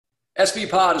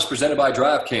SV Pod is presented by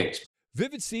DraftKings.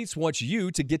 Vivid Seats wants you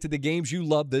to get to the games you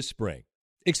love this spring.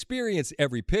 Experience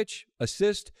every pitch,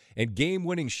 assist, and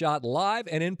game-winning shot live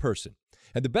and in person.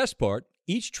 And the best part,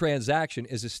 each transaction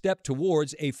is a step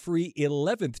towards a free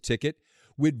 11th ticket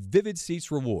with Vivid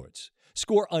Seats rewards.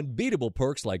 Score unbeatable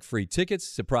perks like free tickets,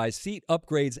 surprise seat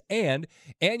upgrades, and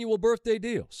annual birthday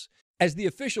deals. As the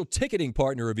official ticketing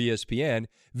partner of ESPN,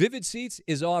 Vivid Seats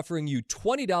is offering you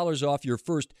 $20 off your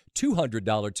first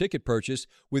 $200 ticket purchase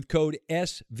with code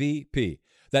SVP.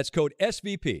 That's code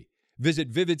SVP.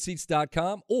 Visit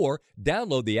vividseats.com or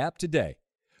download the app today.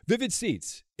 Vivid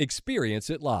Seats.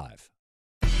 Experience it live.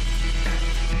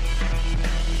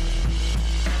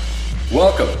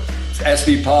 Welcome to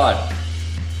SV Pod.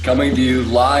 Coming to you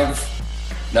live,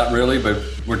 not really, but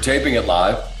we're taping it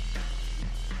live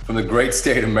from the great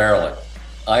state of Maryland.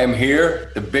 I am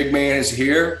here. The big man is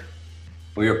here.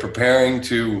 We are preparing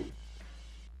to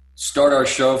start our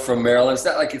show from Maryland. It's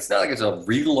not like it's a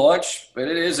relaunch, but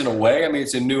it is in a way. I mean,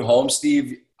 it's a new home.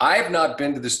 Steve, I have not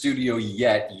been to the studio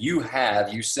yet. You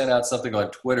have. You sent out something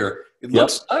on Twitter. It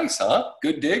looks nice, huh?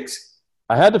 Good digs.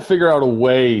 I had to figure out a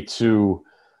way to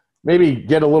maybe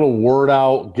get a little word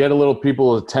out, get a little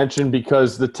people's attention,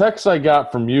 because the text I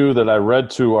got from you that I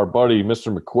read to our buddy,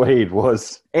 Mr. McQuaid,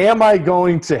 was, am I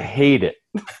going to hate it?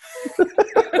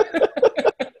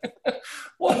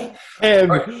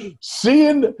 And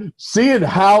seeing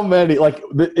how many, like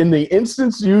in the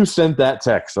instance you sent that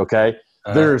text, okay,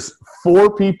 there's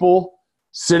 4 people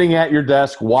sitting at your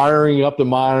desk wiring up the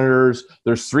monitors.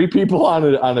 There's 3 people on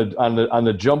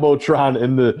the jumbotron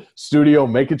in the studio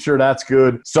making sure that's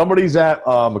good. Somebody's at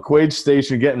McQuaid's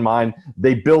station getting mine.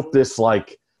 They built this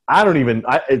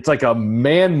it's like a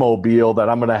man mobile that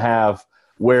I'm going to have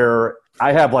where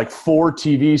I have like 4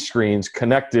 TV screens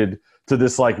connected to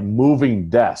this like moving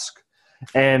desk.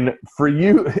 And for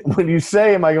you, when you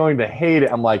say, am I going to hate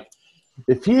it? I'm like,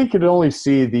 if he could only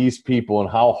see these people and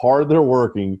how hard they're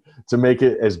working to make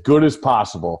it as good as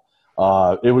possible,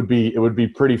 it would be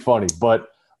pretty funny. But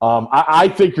I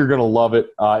think you're going to love it.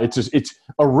 It's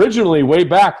originally way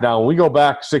back now. When we go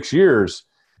back 6 years,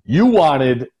 you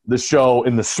wanted the show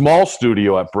in the small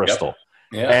studio at Bristol. Yep.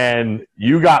 Yeah. And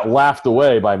you got laughed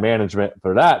away by management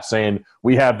for that, saying,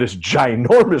 we have this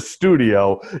ginormous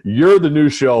studio. You're the new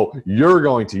show. You're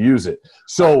going to use it.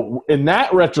 So in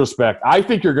that retrospect, I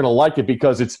think you're going to like it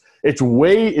because it's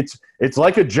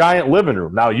like a giant living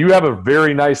room. Now, you have a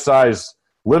very nice size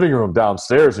living room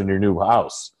downstairs in your new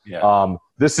house. Yeah.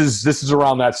 This is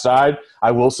around that side.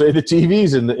 I will say the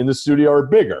TVs in the studio are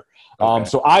bigger. Okay.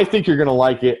 So I think you're going to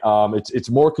like it. It's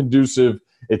more conducive.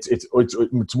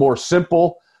 It's more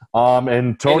simple.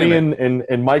 And Tony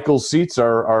and Michael's seats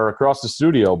are across the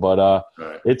studio, but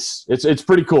right. It's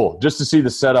pretty cool just to see the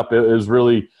setup. It was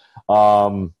really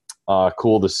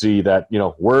cool to see that, you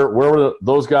know, where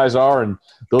those guys are, and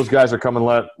those guys are coming.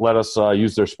 Let us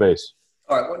use their space.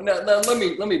 All right. Well, now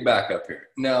let me back up here.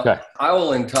 Now, okay. I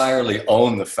will entirely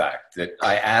own the fact that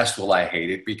I asked, will I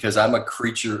hate it? Because I'm a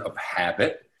creature of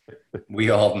habit. We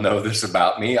all know this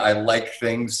about me. I like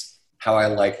things how I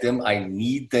like them. I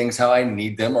need things how I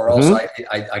need them, or else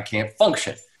I can't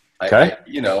function. Okay.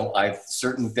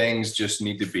 Certain things just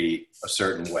need to be a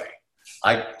certain way.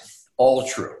 All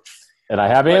true. And I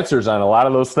have answers on a lot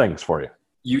of those things for you.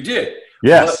 You did.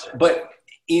 Yes. But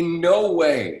in no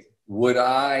way would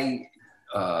I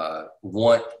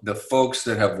want the folks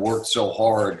that have worked so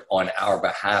hard on our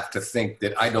behalf to think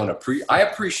that I don't I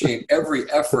appreciate every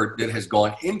effort that has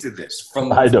gone into this, from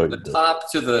the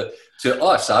top to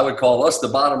us. I would call us the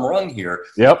bottom rung here.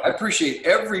 Yep. I appreciate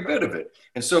every bit of it.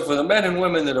 And so for the men and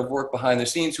women that have worked behind the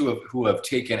scenes, who have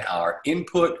taken our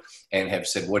input and have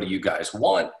said, what do you guys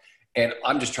want? And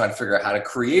I'm just trying to figure out how to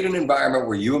create an environment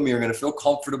where you and me are going to feel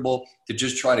comfortable to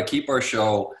just try to keep our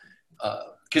show.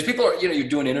 Because people are, you're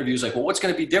doing interviews like, well, what's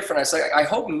going to be different? I say, I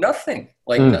hope nothing.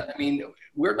 I mean,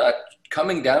 we're not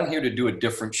coming down here to do a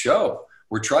different show.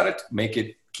 We're trying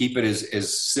to keep it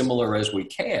as similar as we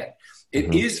can.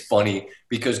 It is funny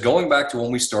because going back to when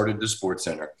we started the Sports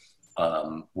Center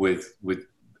with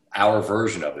our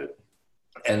version of it,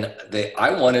 and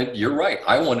you're right,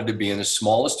 I wanted to be in the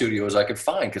smallest studio as I could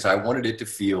find because I wanted it to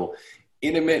feel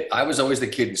intimate. I was always the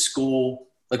kid in school.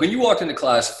 Like when you walked into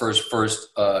class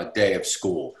first day of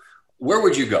school, where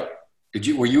would you go?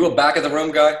 Were you a back of the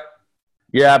room guy?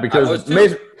 Yeah, because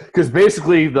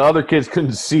basically the other kids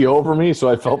couldn't see over me, so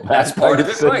I felt bad. That's part of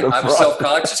it, right? I was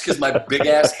self-conscious because my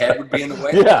big-ass head would be in the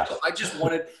way. Yeah. So I just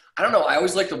wanted – I don't know. I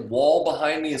always liked the wall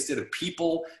behind me instead of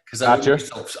people because I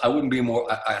wouldn't be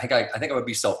more – I think I would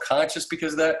be self-conscious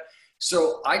because of that.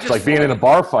 So I just It's like being in a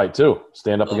bar fight too.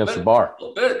 Stand up against the bar. A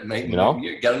little bit, mate.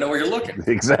 You got to know where you're looking.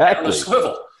 Exactly. On the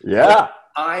swivel. Yeah.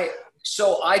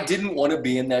 So I didn't want to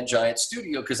be in that giant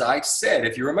studio because I said,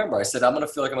 if you remember, I said, I'm going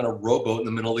to feel like I'm in a rowboat in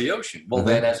the middle of the ocean. Well,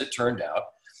 then as it turned out,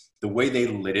 the way they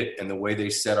lit it and the way they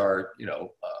set our,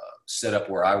 set up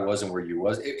where I was and where you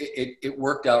was, it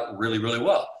worked out really, really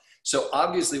well. So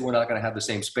obviously we're not going to have the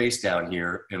same space down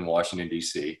here in Washington,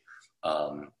 D.C.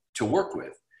 To work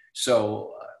with.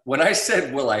 So when I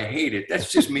said, well, I hate it,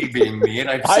 that's just me being me.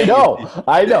 And I know.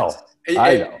 I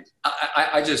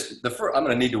just, I'm going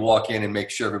to need to walk in and make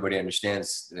sure everybody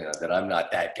understands that I'm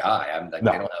not that guy. I'm like,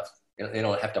 they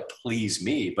don't have to please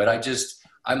me, but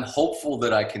I'm hopeful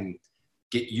that I can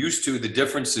get used to the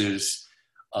differences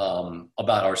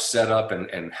about our setup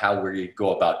and how we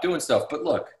go about doing stuff. But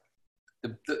look,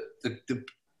 the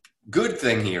good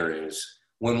thing here is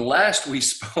when last we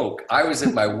spoke, I was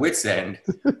at my wit's end.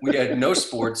 We had no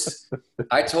sports.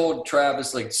 I told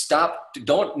Travis, like, stop.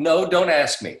 Don't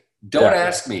ask me. Don't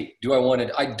ask me.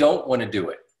 I don't want to do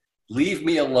it. Leave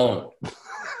me alone.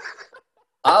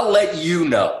 I'll let you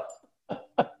know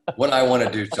when I want to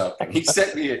do something. He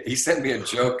sent me a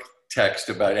joke text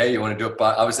about, hey, you want to do it?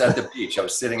 I was at the beach. I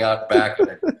was sitting out back in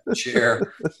a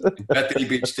chair in Bethany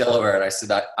Beach, Delaware. And I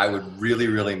said, I would really,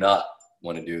 really not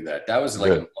want to do that. That was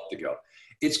like a month ago.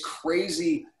 It's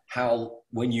crazy how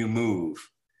when you move,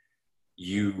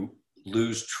 you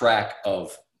lose track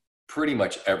of pretty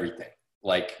much everything.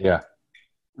 Like,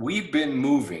 we've been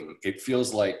moving, it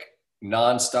feels like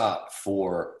nonstop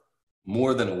for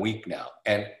more than a week now.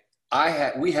 And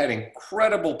we had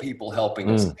incredible people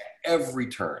helping us at every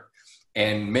turn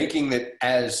and making it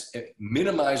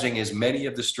minimizing as many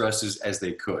of the stresses as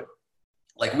they could.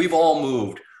 Like, we've all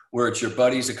moved where it's your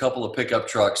buddies, a couple of pickup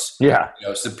trucks,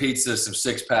 some pizza, some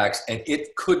 6-packs, and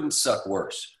it couldn't suck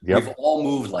worse. We've all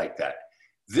moved like that.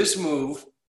 This move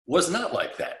was not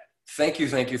like that. Thank you,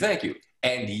 thank you, thank you.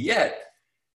 And yet,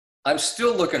 I'm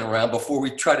still looking around before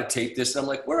we try to tape this, and I'm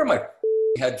like, where are my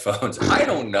headphones? I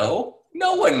don't know.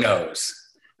 No one knows.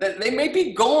 They may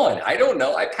be gone. I don't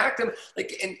know. I packed them.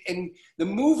 And the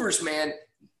movers, man,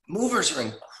 movers are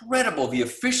incredible. The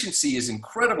efficiency is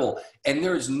incredible. And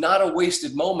there's not a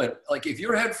wasted moment. Like, if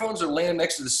your headphones are laying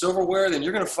next to the silverware, then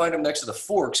you're going to find them next to the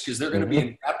forks because they're going to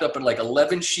be wrapped up in like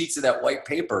 11 sheets of that white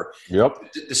paper.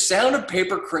 Yep. The sound of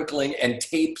paper crinkling and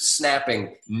tape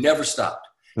snapping never stopped.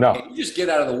 No. And you just get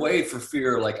out of the way for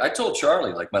fear. Like, I told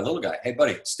Charlie, like my little guy, hey,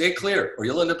 buddy, stay clear or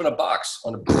you'll end up in a box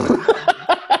on a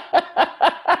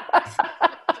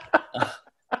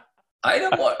I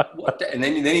don't want what the, and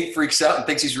then he freaks out and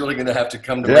thinks he's really going to have to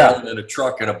come to Maryland in a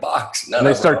truck in a box. And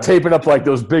they start taping up like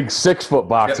those big 6-foot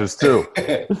boxes too.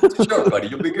 Sure, buddy,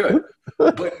 you'll be good.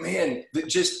 But man,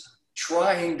 just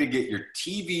trying to get your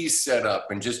TV set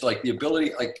up and just like the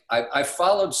ability, like I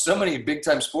followed so many big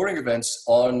time sporting events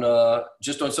on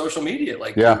just on social media,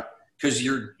 like because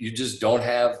you just don't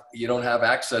have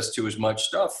access to as much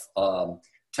stuff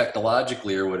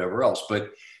technologically or whatever else. But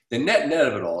the net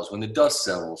of it all is when the dust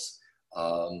settles.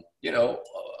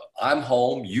 I'm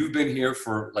home. You've been here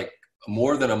for like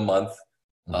more than a month.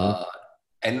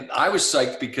 And I was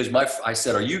psyched because I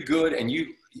said, are you good? And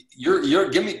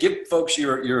give folks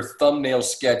your thumbnail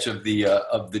sketch of the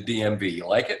DMV. You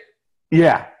like it?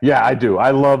 Yeah, I do.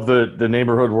 I love the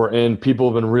neighborhood we're in. People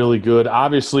have been really good.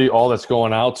 Obviously, all that's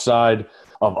going outside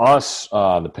of us,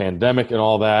 the pandemic and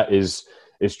all that is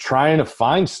trying to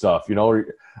find stuff,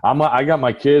 I got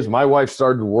my kids. My wife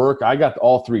started to work. I got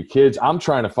all 3 kids. I'm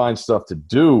trying to find stuff to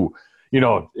do,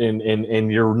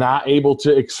 and you're not able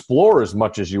to explore as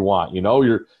much as you want.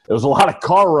 There was a lot of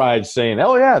car rides saying,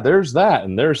 oh, yeah, there's that,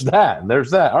 and there's that, and there's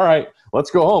that. All right,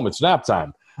 let's go home. It's nap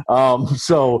time.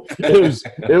 So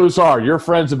it was hard. Your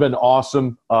friends have been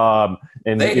awesome.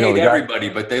 And they hate everybody,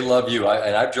 but they love you.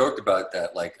 And I've joked about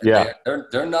that. Like,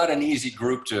 they're not an easy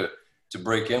group to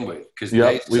break in with because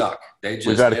they suck.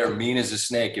 They're mean as a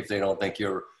snake if they don't think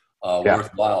you're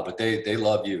worthwhile, but they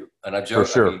love you. And I joke,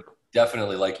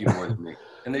 definitely like you more than me.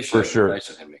 And they should. For sure.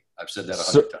 Nicer than me. I've said that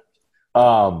 100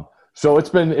 times. So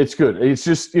it's good. It's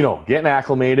just, getting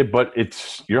acclimated, but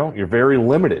it's, you're very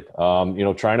limited.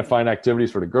 Trying to find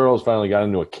activities for the girls, finally got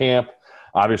into a camp.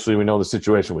 Obviously we know the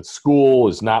situation with school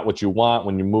is not what you want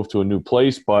when you move to a new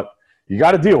place, but you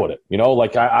got to deal with it,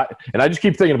 like I just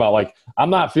keep thinking about, like, I'm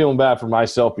not feeling bad for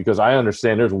myself because I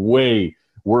understand there's way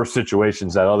worse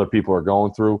situations that other people are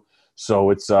going through. So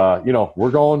it's,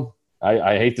 we're going,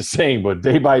 I hate the saying, but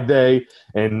day by day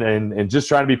and just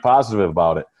trying to be positive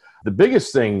about it. The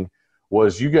biggest thing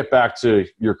was you get back to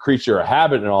your creature of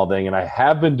habit and all thing. And I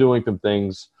have been doing some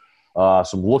things,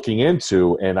 some looking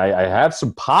into, and I have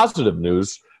some positive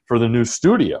news for the new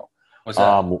studio. What's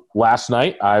that? Last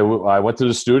night, I went to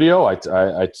the studio. I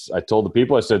told the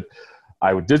people, I said,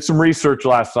 I did some research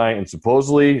last night, and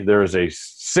supposedly there is a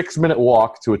 6-minute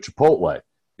walk to a Chipotle.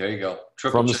 There you go.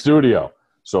 From the studio.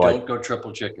 So don't go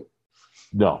triple chicken.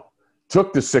 No.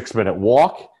 Took the 6-minute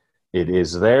walk. It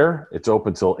is there. It's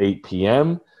open till 8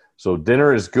 p.m. So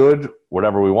dinner is good,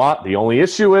 whatever we want. The only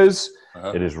issue is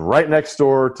it is right next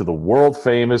door to the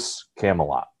world-famous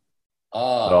Camelot.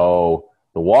 So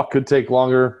the walk could take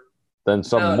longer than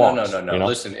some walks. No. You know?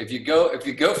 Listen, if you go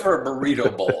for a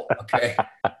burrito bowl, okay,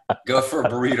 go for a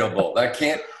burrito bowl. That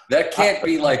can't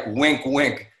be like wink,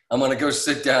 wink. I'm gonna go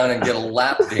sit down and get a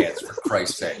lap dance for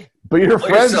Christ's sake. But your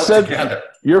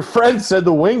friend said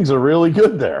the wings are really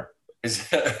good there. Is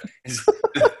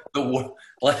the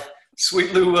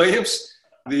Sweet Lou Williams,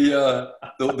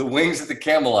 the wings at the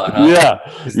Camelot? Huh?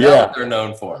 Yeah, is that what they're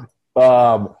known for?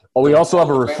 We also have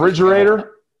a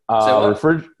refrigerator.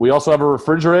 We also have a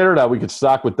refrigerator that we could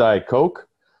stock with Diet Coke.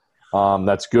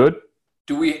 That's good.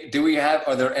 Do we have?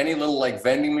 Are there any little like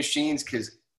vending machines?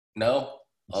 Because no,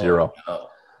 zero. No.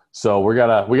 So we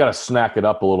gotta snack it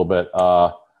up a little bit.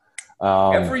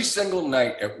 Every single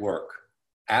night at work,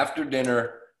 after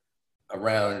dinner,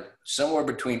 around somewhere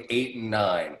between 8 and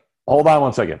 9. Hold on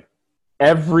one second.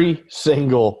 Every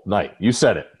single night. You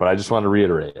said it, but I just want to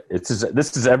reiterate it. This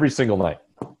is every single night.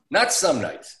 Not some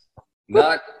nights.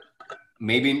 Not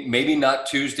maybe not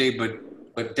Tuesday,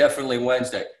 but definitely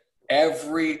Wednesday.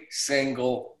 Every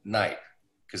single night,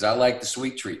 because I like the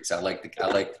sweet treats. I like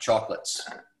the chocolates.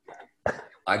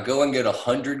 I go and get a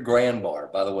 $100,000 bar.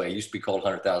 By the way, it used to be called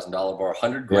 $100,000 bar.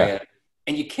 $100,000,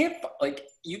 and you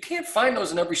can't find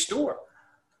those in every store.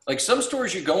 Like some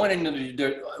stores you go in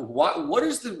and why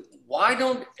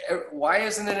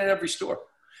isn't it in every store?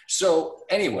 So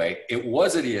anyway, it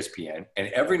was at ESPN, and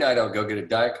every night I would go get a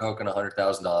Diet Coke and a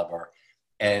 $100,000 bar,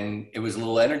 and it was a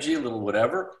little energy, a little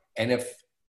whatever. And if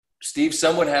Steve,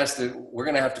 we're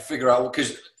going to have to figure out,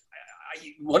 because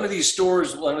one of these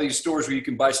stores where you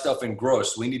can buy stuff in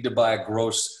gross, we need to buy a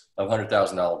gross of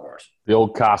 $100,000 bars. The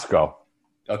old Costco.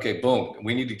 Okay, boom.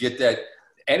 We need to get that.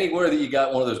 Anywhere that you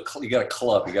got one of those, you got a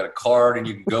club, you got a card, and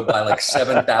you can go buy like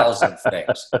 7,000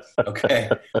 things. Okay,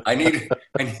 I need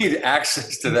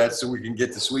access to that so we can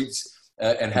get the sweets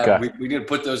and have. Okay. We need to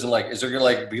put those in is there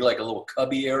gonna be like a little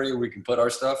cubby area where we can put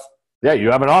our stuff? Yeah, you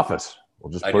have an office.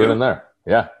 We'll just put it in there.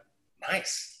 Yeah.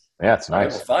 Nice. Yeah, it's nice.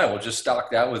 Right, well, fine. We'll just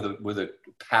stock that with a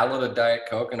pallet of Diet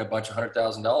Coke and a bunch of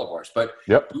 $100,000 bars. But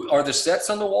are the sets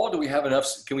on the wall? Do we have enough?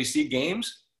 Can we see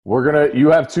games?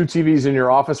 You have 2 TVs in your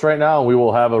office right now, and we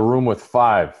will have a room with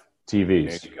 5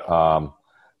 TVs. There you go.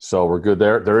 So we're good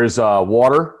there. There is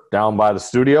water down by the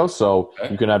studio, so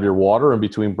you can have your water in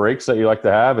between breaks that you like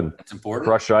to have, and that's important.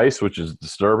 Crush ice, which is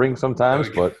disturbing sometimes,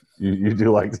 but you do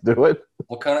like to do it.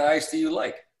 What kind of ice do you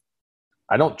like?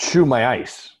 I don't chew my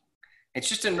ice. It's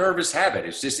just a nervous habit.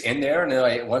 It's just in there, and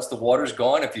then once the water's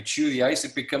gone, if you chew the ice,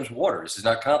 it becomes water. This is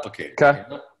not complicated. Okay.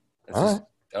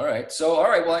 All right. So, all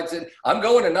right. Well, I'm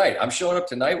going tonight. I'm showing up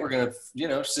tonight. We're going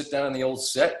to, sit down on the old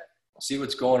set, see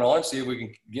what's going on, see if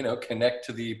we can, connect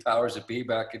to the powers that be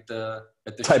back at the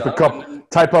shop.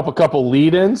 Type up a couple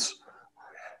lead-ins.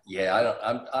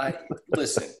 Yeah,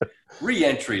 listen,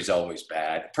 re-entry is always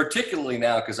bad, particularly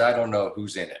now because I don't know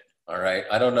who's in it. All right.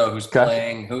 I don't know who's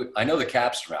playing. I know the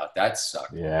Caps are out. That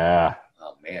sucked. Yeah.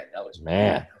 Oh, man. That was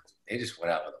man. They just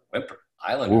went out with a whimper.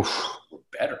 Islanders were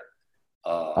better.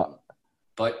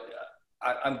 But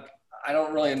I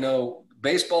don't really know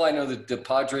baseball. I know that the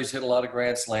Padres hit a lot of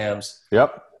grand slams.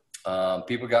 Yep.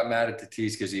 People got mad at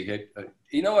Tatis because he hit.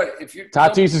 You know what?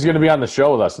 Tatis is going to be on the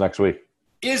show with us next week.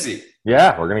 Is he?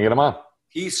 Yeah, we're going to get him on.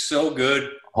 He's so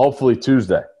good. Hopefully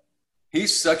Tuesday.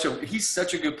 He's such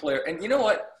a good player. And you know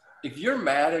what? If you're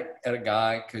mad at a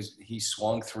guy because he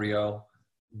swung 3-0,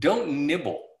 don't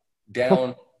nibble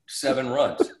down 7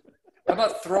 runs. How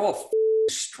about throw a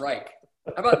strike?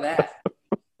 How about that?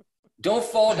 Don't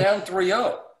fall down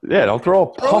 3-0. Yeah, don't throw a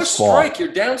puff Throw a strike. ball.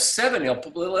 You're down 7.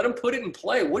 Let them put it in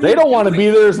play. They don't want to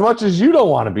be there as much as you don't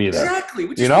want to be there. Exactly.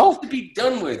 We just want to be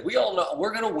done with. We all know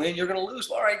we're going to win. You're going to lose.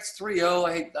 All right, it's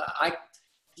 3-0.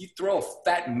 You throw a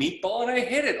fat meatball and I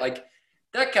hit it. Like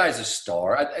that guy's a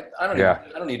star. I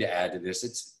don't need to add to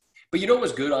this. But you know what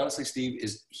was good, honestly, Steve,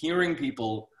 is hearing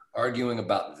people arguing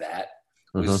about that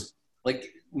was like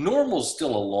normal's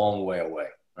still a long way away.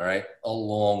 All right, a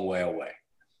long way away.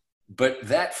 But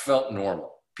that felt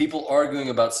normal. People arguing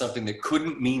about something that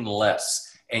couldn't mean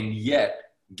less. And yet,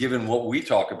 given what we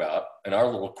talk about in our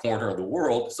little corner of the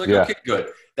world, it's like, okay, good.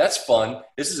 That's fun.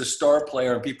 This is a star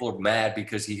player, and people are mad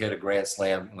because he hit a grand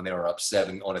slam when they were up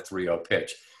 7 on a 3-0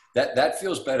 pitch. That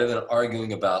feels better than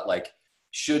arguing about, like,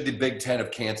 should the Big Ten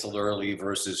have canceled early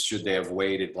versus should they have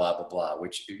waited, blah, blah, blah,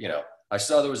 which, I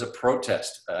saw there was a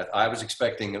protest. I was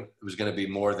expecting it was going to be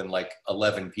more than like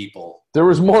 11 people. There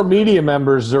was more media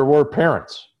members. There were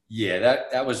parents. Yeah,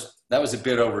 that was a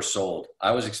bit oversold.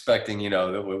 I was expecting,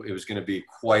 that it was going to be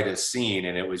quite a scene,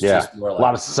 and it was just more like a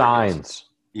lot of signs.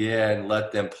 Yeah, and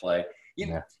let them play.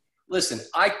 Listen,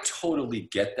 I totally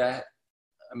get that.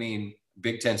 I mean,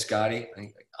 Big Ten Scotty,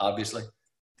 obviously.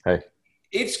 Hey.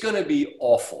 It's going to be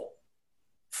awful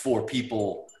for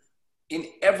people in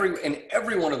every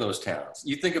one of those towns.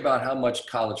 You think about how much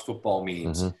college football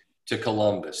means to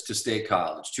Columbus, to State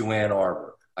College, to Ann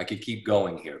Arbor. I could keep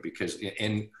going here because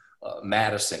in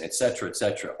Madison, et cetera,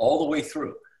 all the way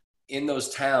through in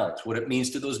those towns, what it means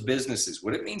to those businesses,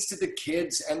 what it means to the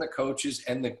kids and the coaches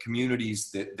and the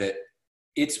communities that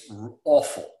it's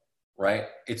awful, right?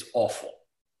 It's awful.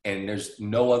 And there's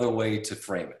no other way to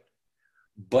frame it.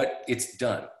 But it's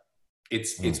done.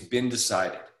 It's been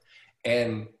decided.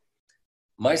 And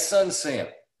my son, Sam,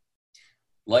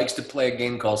 likes to play a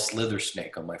game called Slither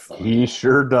Snake on my phone. He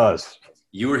sure does.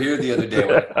 You were here the other day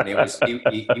when he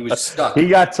was stuck. He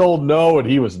got told no, and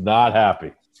he was not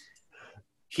happy.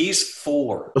 He's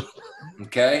 4,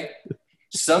 okay?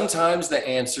 Sometimes the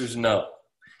answer's no.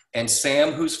 And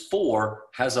Sam, who's 4,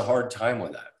 has a hard time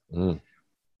with that.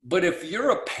 But if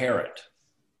you're a parent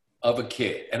of a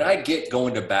kid, and I get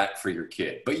going to bat for your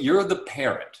kid, but you're the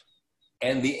parent,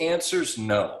 and the answer's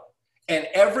no. And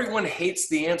everyone hates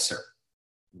the answer,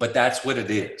 but that's what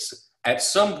it is. At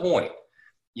some point,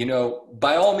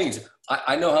 by all means,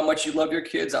 I know how much you love your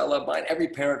kids. I love mine. Every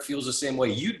parent feels the same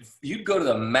way. You'd go to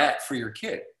the mat for your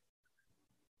kid.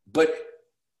 But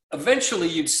eventually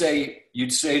you'd say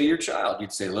to your child,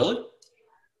 you'd say, Lily,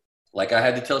 like I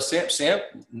had to tell Sam,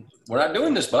 we're not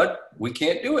doing this, bud. We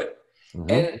can't do it.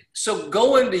 And so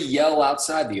going to yell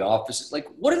outside the office, like,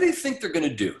 what do they think they're going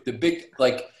to do? The big,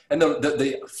 and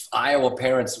the Iowa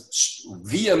parents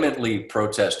vehemently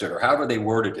protested, or however they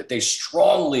worded it. They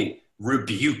strongly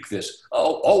rebuke this.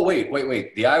 Oh,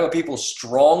 wait. The Iowa people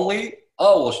strongly?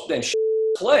 Oh, well, then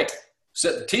play.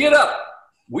 Tee it up.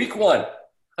 Week 1.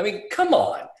 I mean, come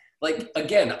on. Like,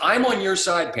 again, I'm on your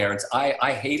side, parents.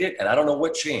 I hate it, and I don't know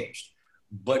what changed.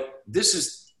 But this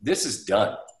is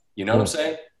done. You know what I'm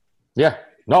saying? Yeah.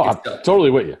 No, I'm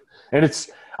totally with you. And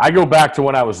I go back to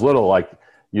when I was little, like,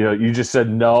 you just said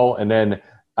no, and then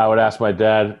I would ask my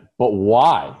dad, but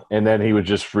why? And then he would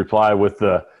just reply with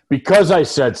because I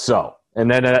said so.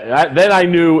 And then I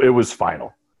knew it was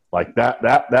final. Like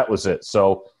that was it.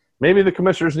 So maybe the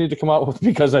commissioners need to come out with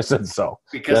because I said so.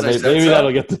 Because maybe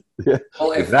that'll get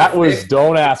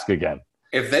don't ask again.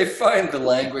 If they find the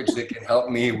language that can help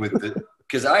me with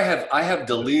because I have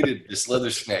deleted the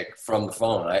Slither Snake from the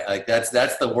phone.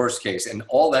 That's the worst case, and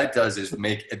all that does is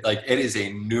make it like it is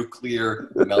a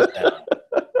nuclear meltdown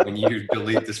when you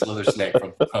delete the Slither Snake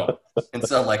from the phone. And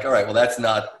so I'm like, all right, well that's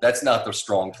not the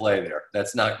strong play there.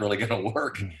 That's not really going to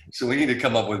work. So we need to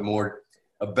come up with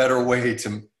a better way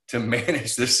to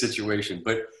manage this situation.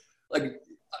 But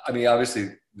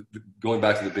obviously, going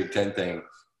back to the Big Ten thing,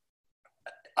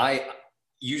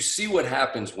 you see what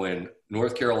happens when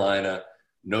North Carolina,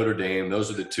 Notre Dame, those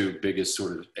are the 2 biggest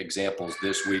sort of examples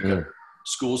this week.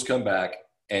 Schools come back,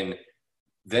 and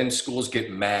then schools get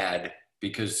mad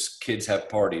because kids have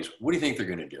parties. What do you think they're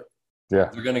going to do? Yeah,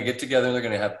 they're going to get together. And they're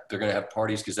going to have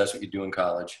parties because that's what you do in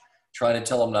college. Trying to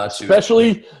tell them not to.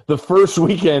 Especially the first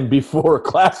weekend before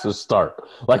classes start.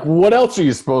 Like, what else are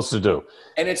you supposed to do?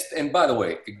 And by the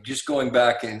way, just going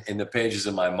back in the pages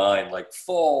of my mind, like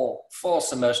fall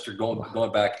semester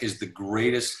going back is the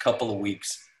greatest couple of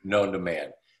weeks known to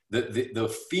man.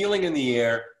 The feeling in the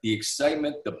air, the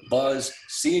excitement, the buzz,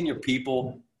 seeing your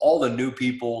people, all the new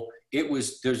people. It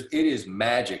is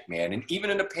magic, man. And even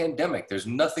in a pandemic, there's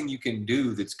nothing you can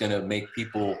do that's going to make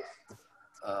people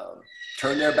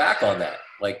turn their back on that.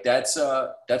 Like that's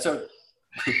a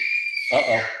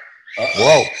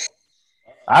Whoa.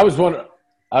 I was wondering.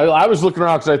 I was looking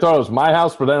around because I thought it was my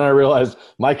house, but then I realized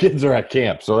my kids are at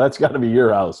camp, so that's got to be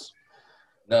your house.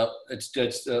 No, that's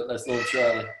little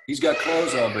Charlie. He's got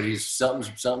clothes on, but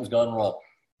something's gone wrong.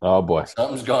 Oh boy,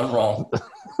 something's gone wrong.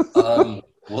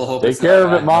 We'll hope. Take care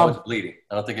of it, Mom. Bleeding.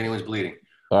 I don't think anyone's bleeding.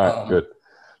 All right, good.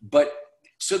 But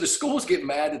so the schools get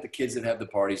mad at the kids that have the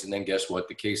parties, and then guess what?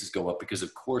 The cases go up because,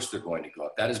 of course, they're going to go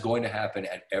up. That is going to happen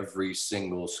at every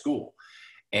single school.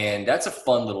 And that's a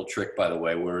fun little trick, by the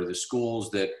way, where the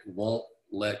schools that won't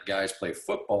let guys play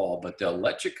football, but they'll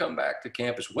let you come back to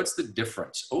campus. What's the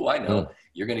difference? Oh, I know.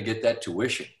 You're going to get that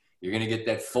tuition. You're going to get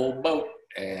that full boat,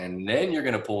 and then you're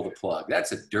going to pull the plug.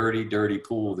 That's a dirty, dirty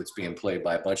pool that's being played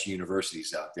by a bunch of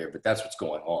universities out there, but that's what's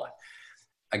going on.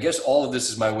 I guess all of this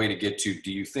is my way to get to,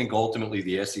 do you think ultimately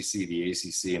the SEC, the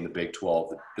ACC, and the Big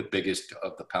 12, the biggest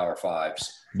of the Power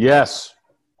Fives, Yes.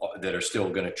 that are still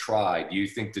going to try, do you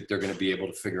think that they're going to be able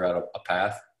to figure out a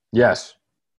path? Yes.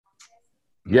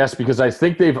 Yes, because I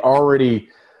think they've already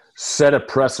set a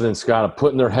precedent, Scott, of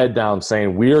putting their head down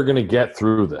saying, we are going to get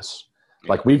through this.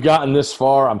 Like, we've gotten this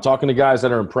far. I'm talking to guys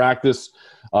that are in practice,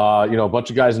 a bunch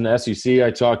of guys in the SEC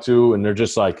I talk to, and they're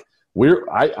just like,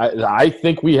 I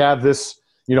think we have this.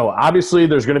 Obviously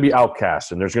there's going to be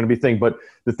outcasts and there's going to be things, but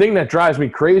the thing that drives me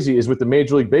crazy is with the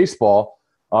Major League Baseball,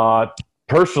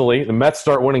 personally, the Mets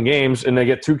start winning games and they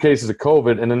get 2 cases of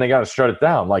COVID and then they got to shut it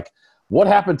down. Like, what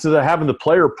happened to having the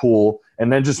player pool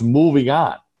and then just moving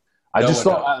on? I just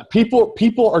thought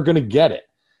people are going to get it.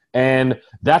 And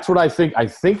that's what I think. I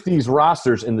think these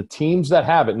rosters and the teams that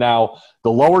have it now,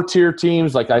 the lower tier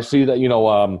teams, like I see that,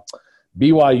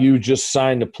 BYU just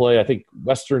signed to play, I think,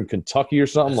 Western Kentucky or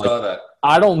something. I saw that.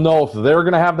 I don't know if they're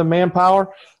going to have the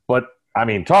manpower, but, I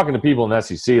mean, talking to people in the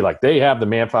SEC, like, they have the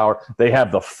manpower, they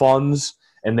have the funds,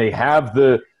 and they have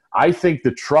I think,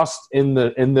 the trust in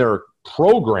their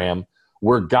program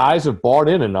where guys have bought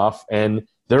in enough and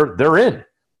they're in.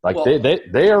 Like, well,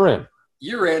 they are in.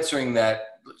 You're answering that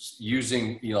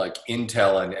using, like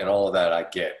Intel and all of that, I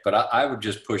get. But I would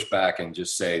just push back and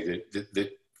just say that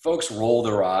folks roll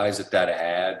their eyes at that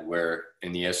ad where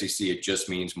in the SEC it just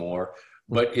means more.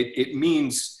 But it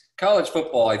means college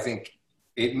football, I think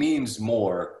it means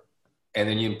more. And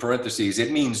then in parentheses,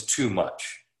 it means too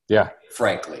much. Yeah.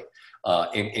 Frankly,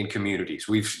 in communities.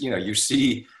 You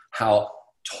see how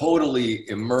totally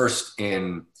immersed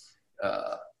in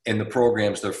the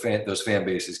programs those fan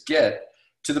bases get,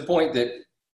 to the point that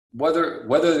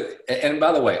whether and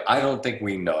by the way, I don't think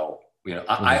we know.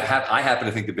 I happen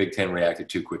to think the Big Ten reacted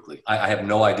too quickly. I have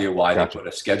no idea why they put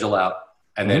a schedule out,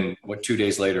 and then 2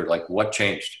 days later, like, what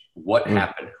changed? What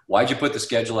happened? Why'd you put the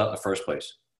schedule out in the first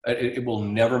place? It will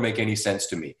never make any sense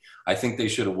to me. I think they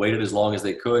should have waited as long as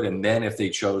they could, and then if they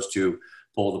chose to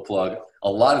pull the plug, a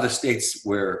lot of the states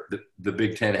where the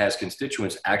Big Ten has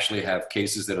constituents actually have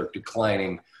cases that are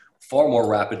declining far more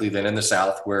rapidly than in the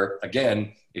South, where,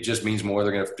 again, it just means more.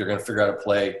 They're going to figure out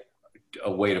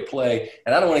a way to play.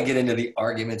 And I don't want to get into the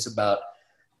arguments about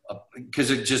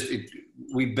because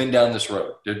we've been down this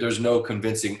road. There's no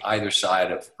convincing either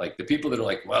side of, like, the people that are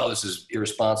like, well, this is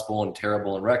irresponsible and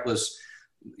terrible and reckless.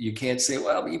 You can't say,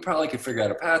 well, you probably could figure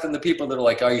out a path. And the people that are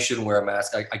like, oh, you shouldn't wear a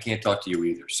mask, I can't talk to you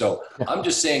either. So I'm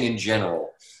just saying, in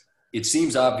general, it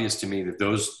seems obvious to me that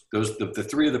the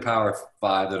 3 of the Power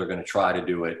 5 that are going to try to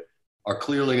do it are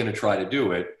clearly going to try to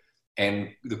do it. And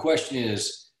the question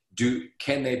is,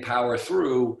 can they power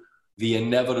through the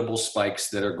inevitable spikes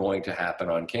that are going to happen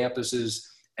on campuses?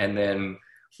 And then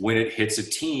when it hits a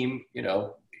team,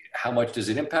 how much does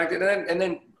it impact it? And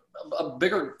then a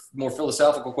bigger, more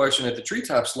philosophical question at the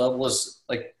treetops level is,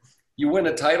 like, you win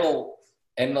a title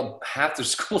and half the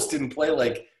schools didn't play.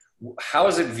 Like, how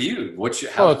is it viewed? What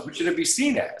should it be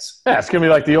seen as? Yeah, it's going to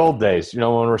be like the old days. When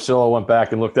Russillo went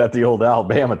back and looked at the old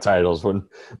Alabama titles when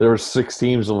there were 6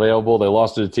 teams available. They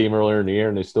lost to a team earlier in the year,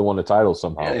 and they still won the title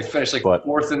somehow. Yeah, they finished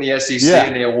 4th in the SEC,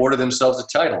 and they awarded themselves a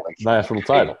title. National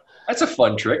title. That's a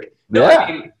fun trick. No,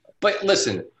 yeah. But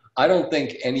listen, I don't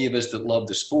think any of us that love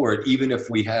the sport, even if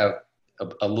we have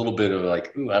a little bit of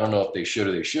like, I don't know if they should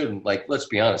or they shouldn't. Like, let's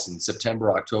be honest, in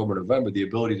September, October, November, the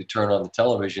ability to turn on the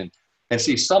television and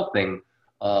see something,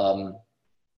 I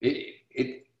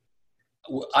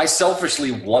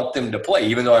selfishly want them to play,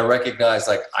 even though I recognize,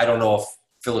 like, I don't know if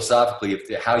philosophically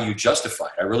how you justify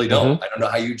it. I really don't. Mm-hmm. I don't know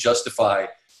how you justify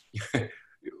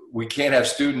we can't have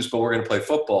students, but we're going to play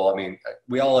football. I mean,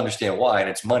 we all understand why, and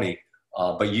it's money.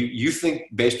 But you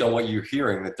think, based on what you're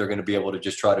hearing, that they're going to be able to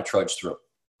just try to trudge through?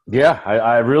 Yeah,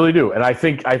 I really do. And I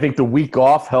think the week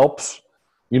off helps,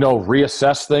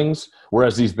 reassess things.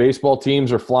 Whereas these baseball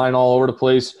teams are flying all over the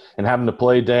place and having to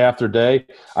play day after day.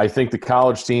 I think the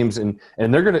college teams, and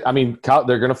they're going to,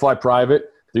 they're going to fly private.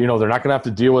 They're not going to have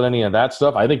to deal with any of that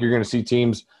stuff. I think you're going to see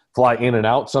teams fly in and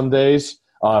out some days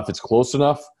if it's close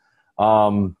enough.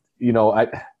 I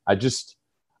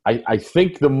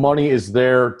think the money is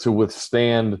there to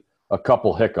withstand a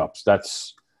couple hiccups.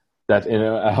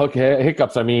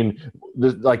 Hiccups. I mean,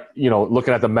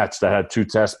 looking at the Mets that had 2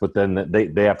 tests, but then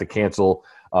they have to cancel.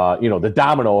 The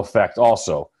domino effect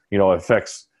also,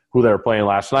 affects who they were playing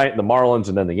last night, the Marlins,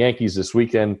 and then the Yankees this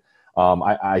weekend.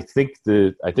 I think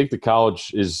the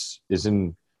college is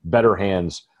in better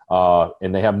hands,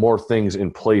 and they have more things in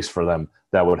place for them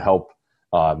that would help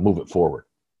move it forward.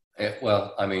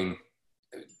 Well, I mean,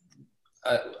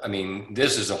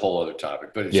 this is a whole other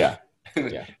topic, but it's yeah.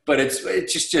 But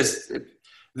it's just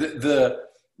the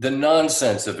the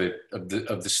nonsense of it, of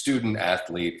the student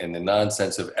athlete, and the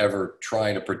nonsense of ever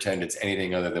trying to pretend it's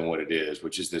anything other than what it is,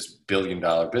 which is this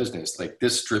billion-dollar business. Like,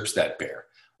 this strips that bare.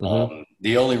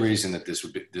 The only reason that this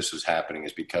was happening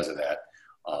is because of that.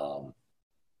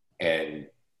 And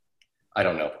I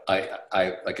don't know.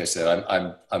 I like I said,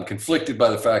 I'm conflicted by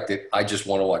the fact that I just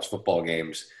want to watch football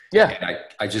games. Yeah. And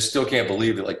I just still can't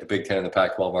believe that, like, the Big Ten and the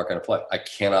Pac-12 aren't going to play. I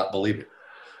cannot believe it.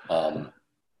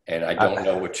 And I don't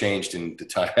know what changed in the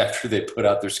time after they put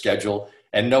out their schedule.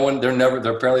 And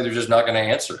apparently they're just not going to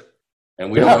answer it.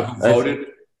 And we don't know who voted.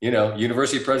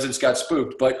 University presidents got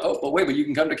spooked. But you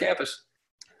can come to campus.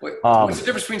 Wait, what's the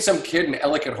difference between some kid in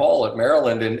Ellicott Hall at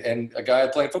Maryland and a guy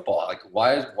playing football? Like,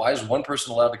 why is one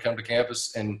person allowed to come to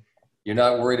campus and you're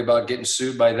not worried about getting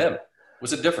sued by them?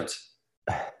 What's the difference?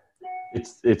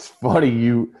 It's funny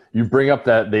you bring up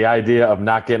the idea of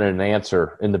not getting an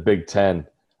answer in the Big Ten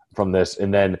from this.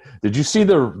 And then did you see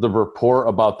the report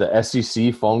about the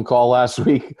SEC phone call last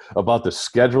week about the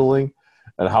scheduling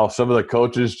and how some of the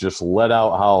coaches just let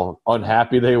out how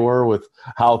unhappy they were with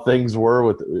how things were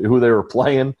with who they were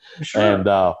playing? Sure.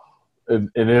 And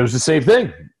it was the same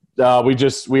thing.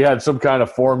 We had some kind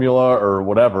of formula or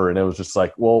whatever, and it was just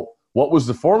like, well, what was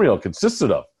the formula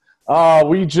consisted of?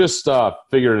 We just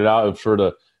figured it out for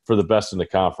the best in the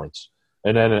conference.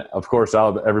 And then, of course,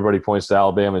 everybody points to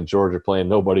Alabama and Georgia playing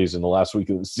nobodies in the last week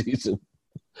of the season.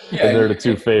 Yeah, and they're the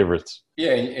two favorites.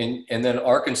 Yeah, and then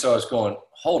Arkansas is going,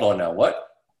 hold on now, what?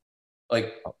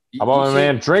 Like, how about my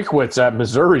man Drinkwitz at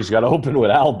Missouri's got to open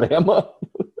with Alabama?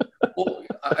 Well,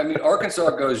 I mean,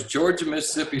 Arkansas goes Georgia,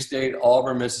 Mississippi State,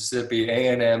 Auburn, Mississippi,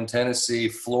 A&M, Tennessee,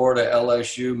 Florida,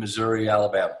 LSU, Missouri,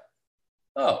 Alabama.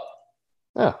 Oh,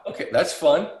 yeah. Okay, that's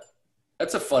fun.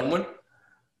 That's a fun one.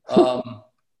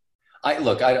 I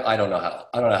don't know how.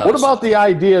 What about the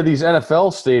idea of these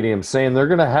NFL stadiums saying they're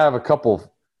going to have a couple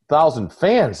thousand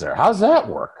fans there? How's that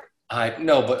work? I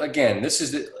know, but again, this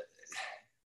is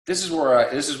where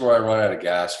I run out of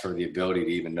gas for the ability to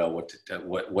even know what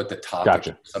the topic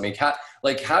is. I mean,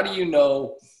 how do you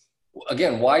know?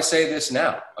 Again, why say this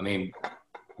now? I mean,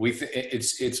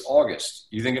 it's August.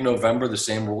 You think in November the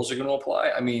same rules are going to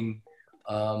apply? I mean,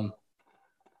 I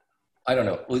don't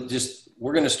know.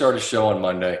 We're going to start a show on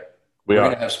Monday. We're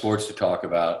going to have sports to talk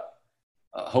about.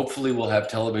 Hopefully we'll have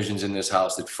televisions in this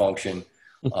house that function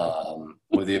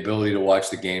with the ability to watch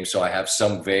the game. So I have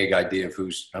some vague idea of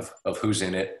who's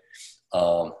in it.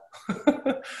 Or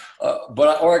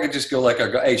I could just go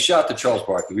hey, shout out to Charles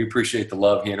Barkley. We appreciate the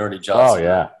love. He and Ernie Johnson. Oh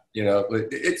yeah.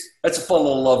 That's a fun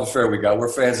little love affair we got. We're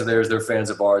fans of theirs. They're fans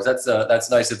of ours. That's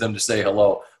nice of them to say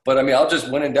hello. But I mean,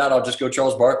 when in doubt, I'll just go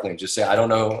Charles Barkley and just say, I don't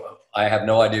know. I have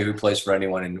no idea who plays for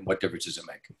anyone and what difference does it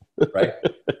make, right?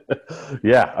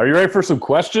 Yeah. Are you ready for some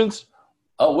questions?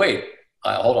 Oh, wait.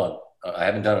 Hold on. I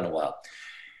haven't done it in a while.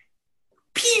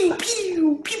 Pew,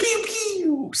 pew, pew, pew,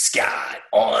 pew. Scott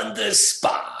on the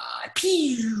spot.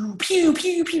 Pew, pew,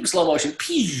 pew, pew. Slow motion.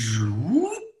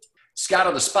 Pew. Scott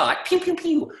on the spot. Pew, pew,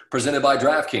 pew. Presented by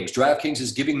DraftKings. DraftKings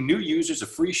is giving new users a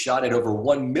free shot at over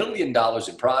 $1 million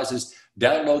in prizes.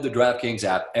 Download the DraftKings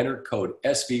app. Enter code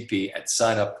SVP at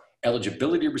sign up.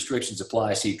 Eligibility restrictions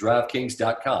apply. See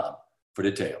DraftKings.com for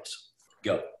details.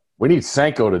 Go. We need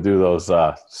Senko to do those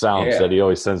sounds that he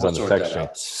always sends on the text chain.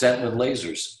 Sent with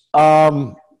lasers.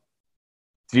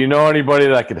 Do you know anybody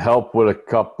that could help with a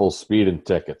couple speeding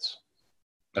tickets?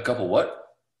 A couple what?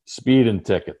 Speeding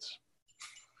tickets.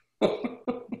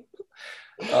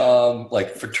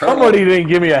 Like fraternal. Somebody didn't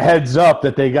give me a heads up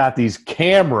that they got these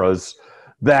cameras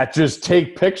that just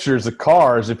take pictures of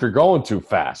cars if you're going too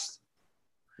fast.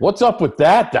 What's up with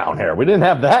that down here? We didn't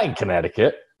have that in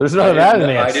Connecticut. There's none of that in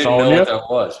Ansonia. I didn't know what that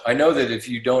was. I know that if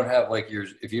you don't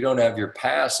have your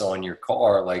pass on your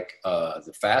car, like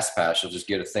the fast pass, you'll just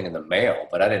get a thing in the mail.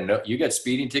 But I didn't know you get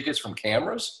speeding tickets from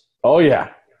cameras. Oh yeah.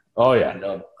 I didn't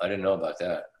know about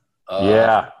that.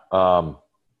 Yeah.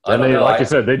 Like I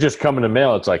said, they just come in the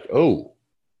mail. It's like, oh,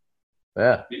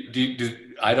 yeah.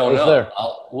 I don't know. There.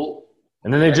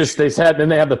 And then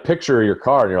they have the picture of your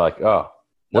car, and you're like, oh.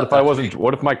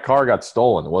 What if my car got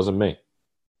stolen? It wasn't me.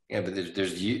 Yeah, but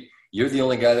there's you. You're the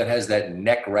only guy that has that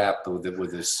neck wrap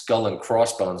with his skull and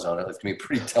crossbones on it. It's gonna be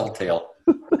pretty telltale.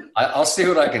 I'll see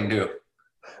what I can do.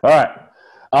 All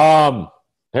right.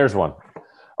 Here's one.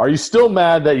 Are you still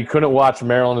mad that you couldn't watch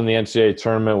Maryland in the NCAA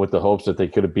tournament with the hopes that they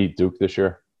could have beat Duke this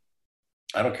year?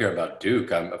 I don't care about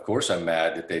Duke. Of course I'm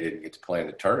mad that they didn't get to play in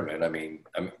the tournament. I mean,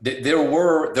 there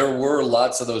were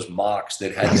lots of those mocks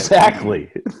that had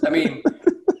exactly. I mean.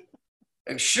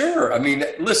 Sure. I mean,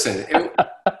 listen,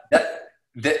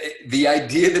 the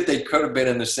idea that they could have been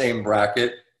in the same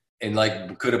bracket and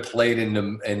like could have played in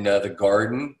the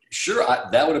Garden, sure,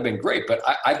 that would have been great. But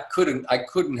I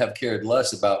couldn't have cared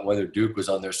less about whether Duke was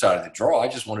on their side of the draw. I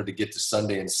just wanted to get to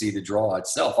Sunday and see the draw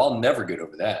itself. I'll never get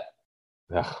over that.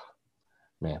 Yeah,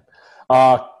 man.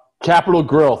 Capitol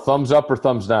Grill, thumbs up or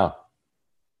thumbs down?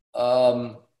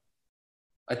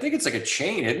 I think it's like a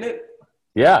chain, isn't it?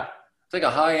 Yeah. It's like a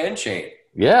high-end chain.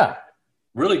 Yeah.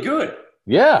 Really good.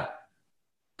 Yeah.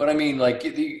 But I mean, like,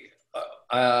 is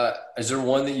there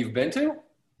one that you've been to?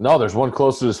 No, there's one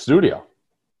close to the studio.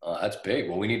 That's big.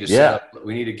 Well, we need to set up,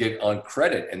 we need to get on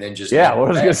credit and then just. Yeah, what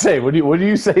was I going to say? What do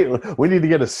you say? We need to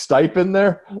get a stipend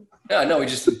there? Yeah, no, we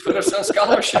just put us on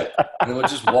scholarship. And then we'll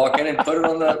just walk in and put it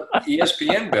on the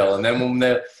ESPN bill. And then when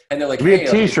they're like, give me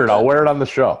a T-shirt. I'll wear it on the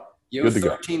show. You have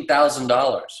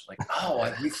 $13,000. Like,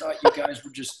 we thought you guys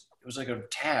were just, it was like a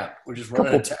tab. We're just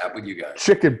running a tab with you guys.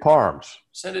 Chicken parms.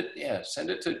 Send it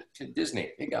to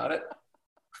Disney. You got it.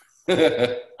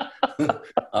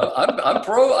 I'm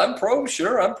pro.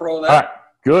 Sure, I'm pro that. All right,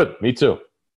 good. Me too.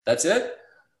 That's it?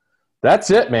 That's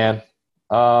it, man.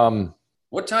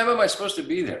 What time am I supposed to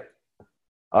be there?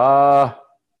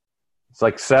 It's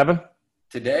like 7.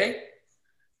 Today?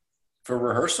 For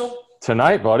rehearsal?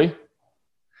 Tonight, buddy.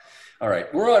 All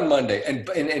right, we're on Monday, and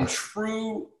in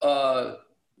true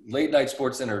late night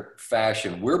Sports Center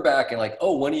fashion, we're back and like,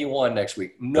 when are you on next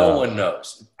week? No one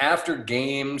knows. After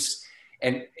games,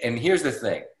 and here's the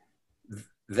thing,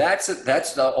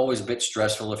 that's not always a bit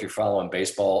stressful if you're following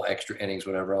baseball, extra innings,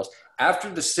 whatever else. After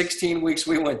the 16 weeks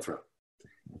we went through,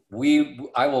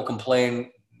 I will complain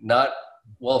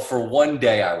for one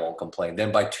day I won't complain.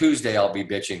 Then by Tuesday I'll be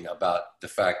bitching about the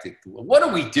fact that what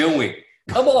are we doing?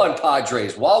 Come on,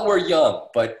 Padres, while we're young.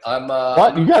 But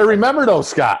But you got to remember, though,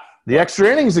 Scott, the extra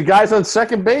innings, the guy's on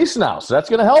second base now, so that's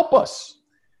going to help us.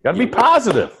 Got to be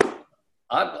positive.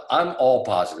 I'm all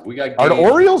positive. We got. Are the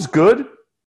Orioles good?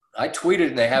 I tweeted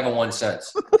and they haven't won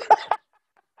since.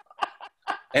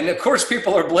 And of course,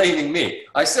 people are blaming me.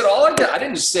 I said I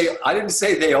didn't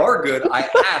say they are good. I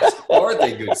asked, are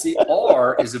they good? See,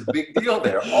 R is a big deal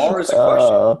there. R is a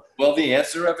question. Well, the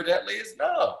answer evidently is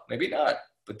no, maybe not.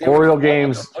 But Oriole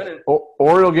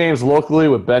games locally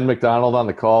with Ben McDonald on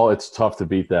the call, it's tough to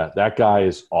beat that. That guy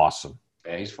is awesome.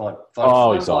 Yeah, he's fun.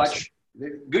 He's awesome.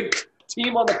 Good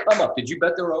team on the come up. Did you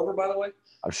bet they were over, by the way?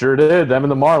 I sure did. Them and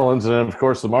the Marlins. And, of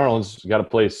course, the Marlins got to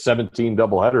play 17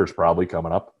 doubleheaders probably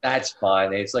coming up. That's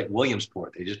fine. It's like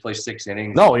Williamsport. They just play 6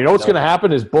 innings. No, you know what's going to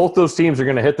happen is both those teams are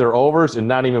going to hit their overs and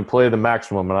not even play the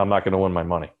maximum, and I'm not going to win my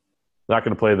money. Not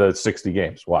going to play the 60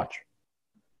 games. Watch.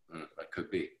 That could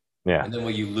be. Yeah. And then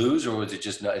will you lose, or was it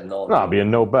just no? No, it'll be a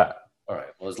no bet. All right.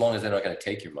 Well, as long as they're not going to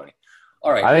take your money.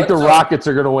 All right. I think the Rockets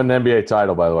are going to win the NBA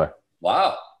title, by the way.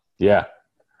 Wow. Yeah.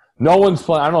 No one's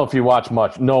playing. I don't know if you watch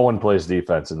much. No one plays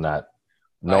defense in that.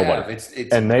 Nobody. It's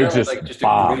and they just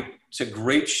bomb. It's a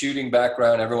great shooting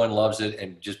background. Everyone loves it,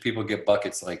 and just people get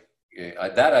buckets like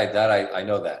that. I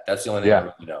know that. That's the only thing I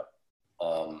really know.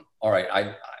 All right.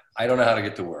 I don't know how to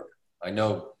get to work. I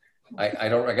know. I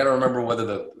don't. I got to remember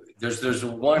whether there's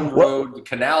one road. The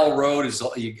Canal Road is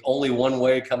only one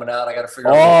way coming out. I got to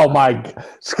figure out. Oh my,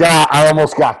 Scott! I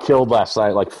almost got killed last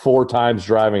night, like 4 times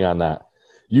driving on that.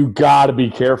 You got to be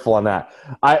careful on that.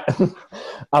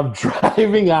 I'm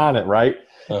driving on it, right?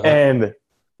 Uh-huh. And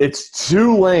it's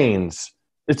 2 lanes.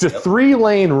 It's a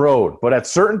 3-lane road, but at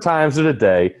certain times of the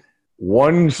day,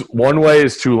 one way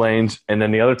is 2 lanes, and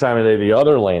then the other time of the day, the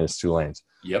other lane is 2 lanes.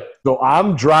 Yep. So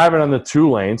I'm driving on the 2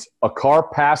 lanes. A car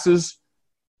passes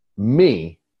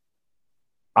me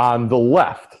on the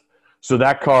left. So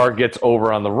that car gets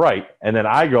over on the right, and then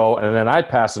I go, and then I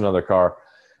pass another car.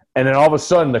 And then all of a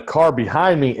sudden, the car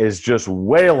behind me is just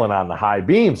wailing on the high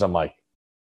beams. I'm like,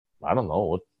 I don't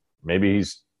know. Maybe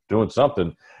he's doing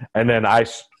something. And then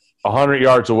 100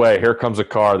 yards away, here comes a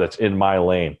car that's in my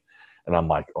lane. And I'm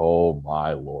like, oh,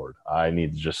 my Lord. I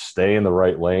need to just stay in the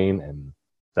right lane, and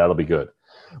that'll be good.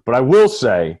 But I will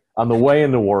say, on the way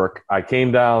into work, I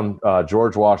came down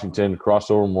George Washington, crossed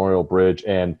over Memorial Bridge,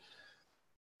 and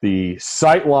the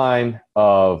sight line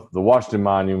of the Washington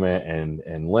Monument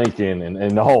and Lincoln and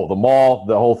the mall,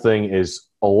 the whole thing is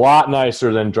a lot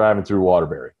nicer than driving through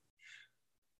Waterbury.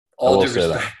 All due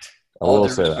respect. I will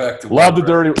say that. Love the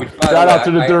dirty. Shout out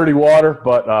to the dirty water,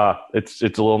 but it's a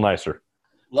little nicer.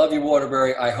 Love you,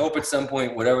 Waterbury. I hope at some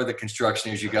point, whatever the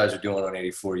construction is you guys are doing on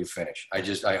 84, you finish.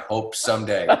 I hope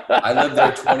someday. I lived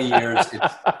there 20 years.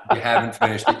 You haven't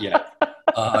finished it yet.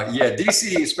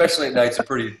 DC, especially at night, is a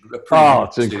pretty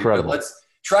it's incredible.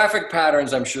 Traffic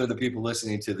patterns, I'm sure the people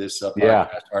listening to this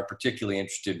podcast aren't particularly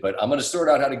interested, but I'm going to sort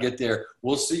out how to get there.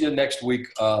 We'll see you next week,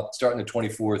 starting the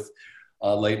 24th.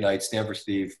 late night, Stanford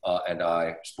Steve and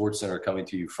I, Sports Center, coming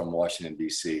to you from Washington,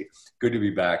 D.C. Good to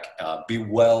be back. Be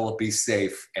well, be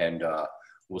safe, and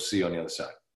we'll see you on the other side.